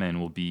 Lauren Chapman,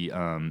 will be,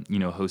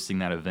 hosting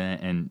that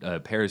event.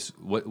 And Paris,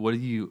 what are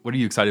you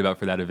excited about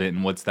for that event,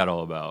 and what's that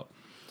all about?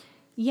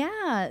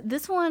 Yeah,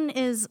 this one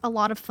is a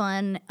lot of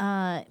fun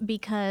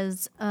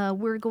because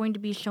we're going to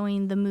be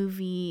showing the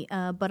movie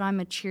But I'm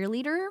a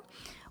Cheerleader,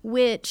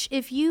 which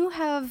if you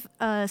have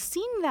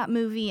seen that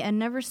movie and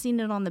never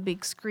seen it on the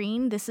big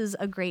screen, this is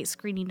a great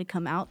screening to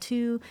come out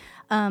to.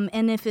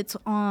 And if it's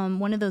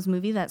one of those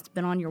movies that's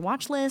been on your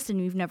watch list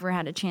and you've never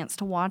had a chance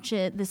to watch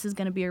it, this is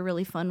going to be a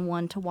really fun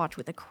one to watch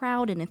with a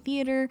crowd in a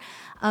theater.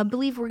 I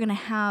believe we're going to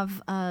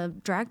have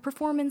drag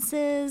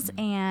performances,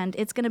 and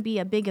it's going to be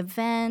a big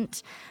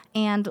event.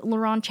 And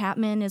LaRon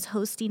Chapman is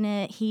hosting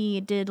it. He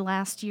did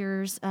last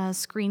year's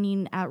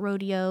screening at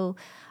Rodeo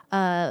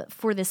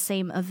for the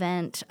same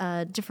event,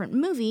 different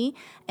movie,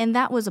 and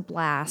that was a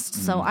blast.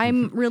 So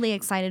I'm really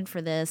excited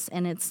for this,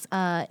 and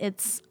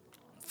it's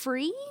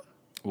free.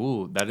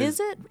 Ooh, that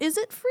is. Is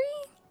it free?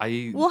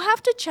 I We'll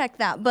have to check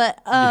that,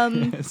 but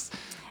yes.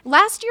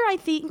 last year I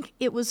think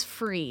it was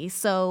free,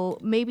 so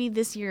maybe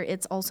this year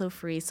it's also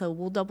free. So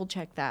we'll double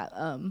check that.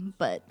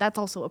 But that's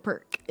also a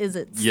perk.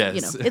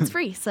 Yes. It's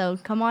free. So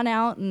come on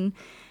out and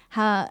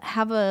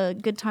have a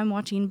good time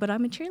watching. But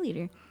I'm a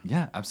cheerleader.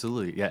 Yeah,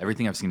 absolutely. Yeah,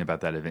 everything I've seen about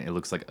that event, it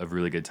looks like a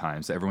really good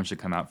time. So everyone should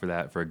come out for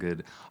that, for a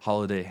good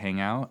holiday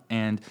hangout.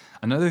 And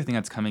another thing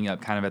that's coming up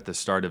kind of at the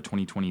start of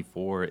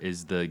 2024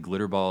 is the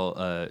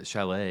Glitterball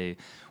Chalet,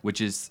 which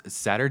is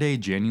Saturday,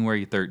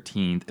 January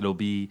 13th. It'll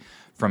be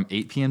from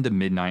 8 p.m. to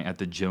midnight at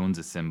the Jones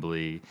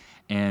Assembly.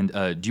 And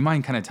do you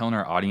mind kind of telling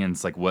our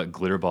audience like what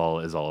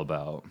Glitterball is all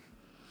about?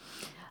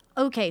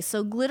 Okay,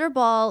 so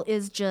Glitterball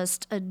is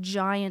just a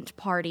giant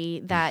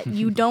party that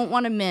you don't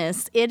want to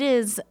miss. It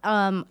is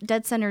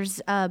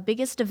deadCenter's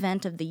biggest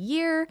event of the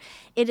year.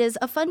 It is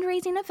a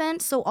fundraising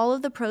event, so all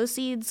of the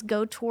proceeds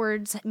go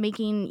towards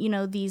making,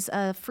 these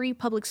free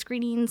public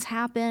screenings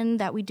happen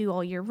that we do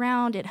all year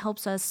round. It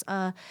helps us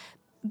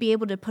be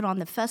able to put on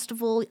the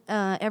festival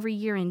every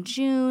year in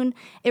June.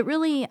 It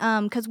really,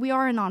 because we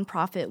are a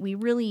nonprofit, we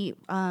really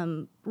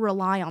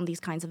rely on these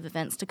kinds of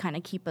events to kind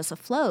of keep us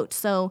afloat.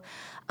 So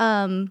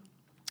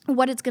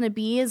what it's going to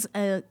be is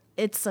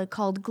it's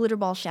called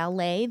Glitterball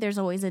Chalet. There's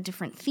always a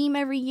different theme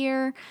every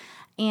year.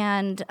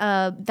 And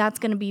that's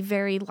going to be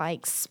very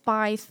like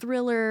spy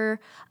thriller,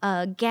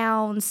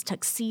 gowns,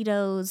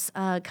 tuxedos,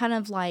 kind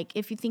of like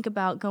if you think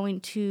about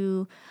going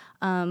to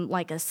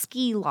like a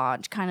ski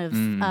lodge, kind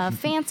of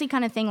fancy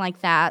kind of thing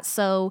like that.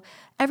 So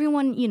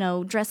everyone,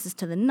 dresses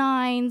to the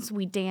nines.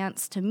 We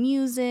dance to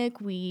music.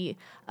 We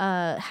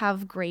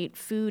have great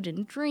food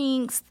and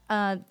drinks,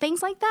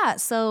 things like that.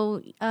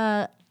 So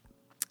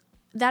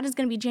that is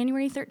going to be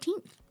January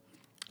 13th.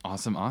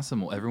 Awesome.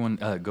 Well, everyone,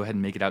 go ahead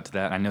and make it out to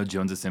that. I know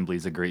Jones Assembly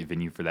is a great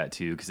venue for that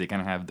too, because they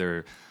kind of have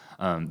their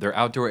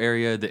outdoor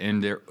area, the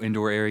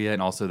indoor area,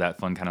 and also that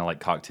fun kind of like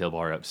cocktail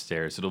bar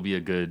upstairs. So it'll be a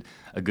good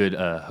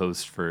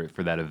host for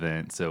that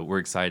event. So we're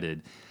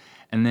excited.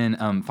 And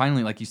then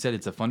finally, like you said,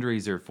 it's a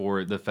fundraiser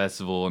for the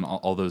festival and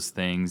all those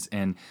things.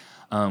 And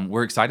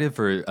we're excited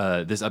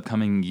for this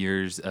upcoming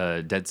year's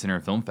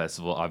deadCenter Film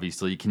Festival,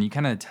 obviously. Can you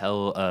kind of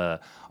tell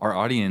our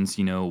audience,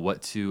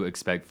 what to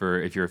expect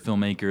for if you're a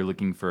filmmaker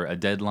looking for a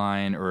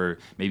deadline or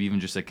maybe even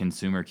just a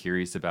consumer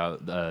curious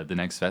about the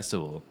next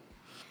festival?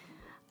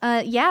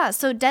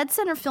 So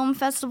deadCenter Film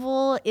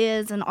Festival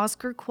is an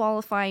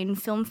Oscar-qualifying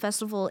film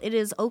festival. It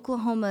is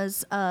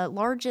Oklahoma's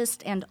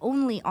largest and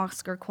only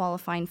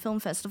Oscar-qualifying film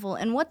festival.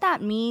 And what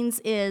that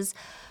means is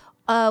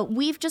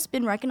we've just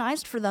been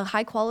recognized for the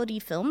high-quality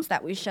films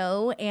that we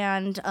show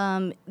and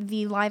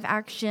the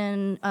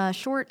live-action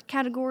short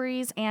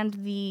categories and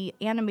the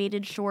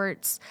animated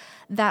shorts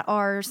that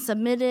are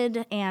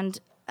submitted and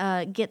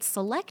get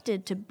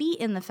selected to be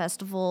in the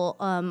festival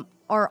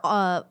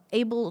are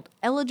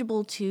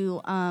eligible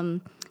to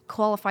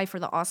qualify for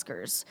the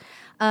Oscars.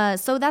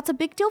 So that's a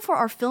big deal for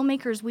our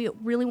filmmakers. We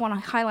really want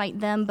to highlight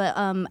them. But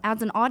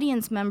as an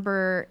audience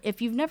member,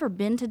 if you've never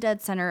been to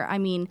deadCenter, I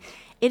mean,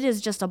 it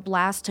is just a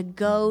blast to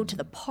go to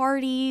the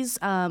parties,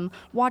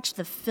 watch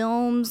the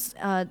films.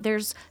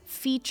 There's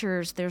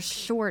features, there's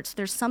shorts,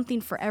 there's something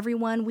for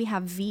everyone. We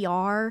have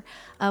VR,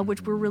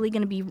 which we're really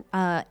going to be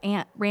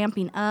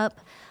ramping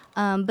up.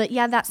 But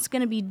yeah, that's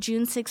going to be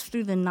June 6th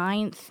through the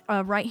 9th,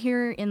 right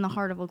here in the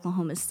heart of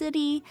Oklahoma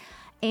City.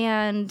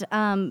 And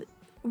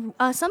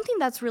something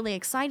that's really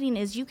exciting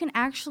is you can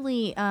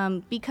actually,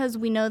 because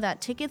we know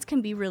that tickets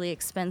can be really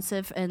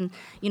expensive, and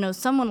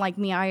someone like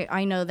me,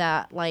 I know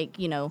that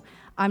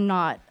I'm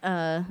not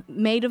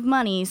made of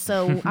money,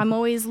 so I'm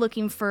always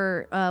looking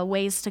for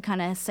ways to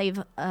kind of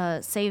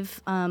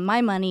save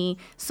my money.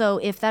 So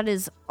if that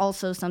is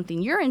also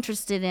something you're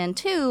interested in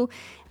too,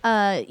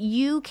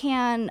 you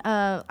can,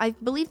 I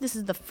believe this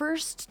is the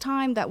first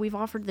time that we've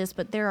offered this,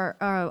 but there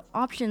are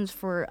options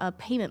for a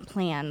payment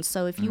plan.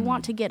 So if you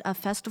want to get a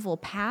festival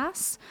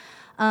pass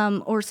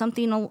or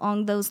something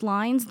along those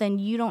lines, then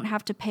you don't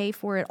have to pay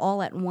for it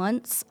all at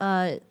once.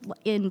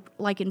 In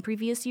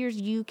previous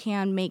years, you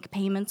can make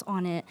payments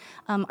on it.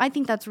 I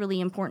think that's really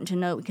important to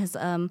note because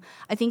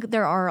I think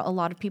there are a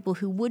lot of people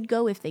who would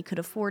go if they could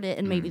afford it,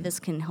 and maybe this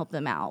can help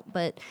them out.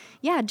 But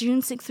yeah,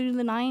 June 6th through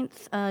the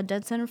 9th,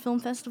 deadCenter Film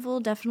Festival,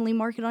 definitely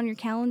mark it on your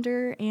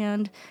calendar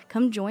and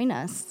come join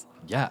us.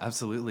 Yeah,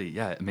 absolutely.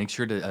 Yeah, make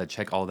sure to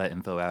check all that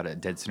info out at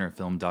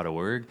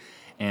deadcenterfilm.org.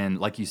 And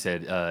like you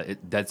said,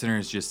 deadCenter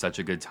is just such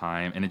a good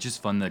time, and it's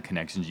just fun the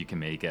connections you can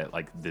make at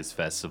this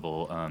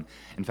festival.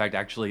 In fact,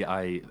 actually,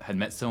 I had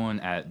met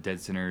someone at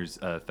deadCenter's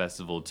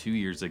festival 2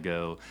 years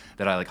ago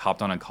that I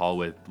hopped on a call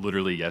with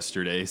literally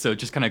yesterday. So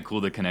just kind of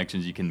cool the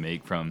connections you can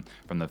make from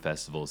the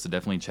festival. So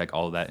definitely check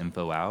all that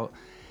info out.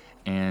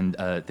 And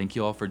thank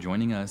you all for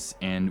joining us,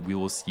 and we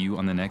will see you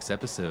on the next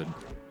episode.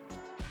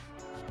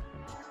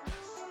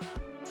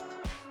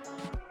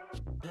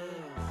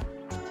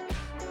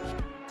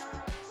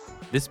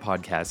 This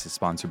podcast is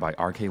sponsored by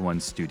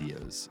RK1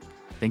 Studios.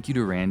 Thank you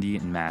to Randy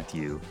and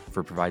Matthew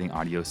for providing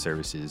audio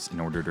services in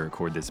order to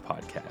record this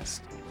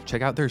podcast.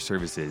 Check out their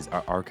services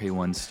at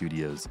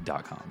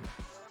rk1studios.com.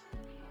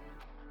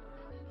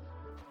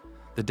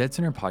 The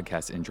deadCenter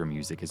podcast intro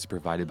music is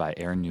provided by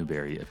Aaron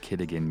Newberry of Kid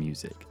Again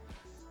Music.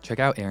 Check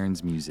out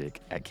Aaron's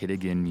music at Kid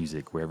Again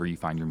Music wherever you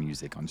find your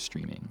music on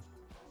streaming.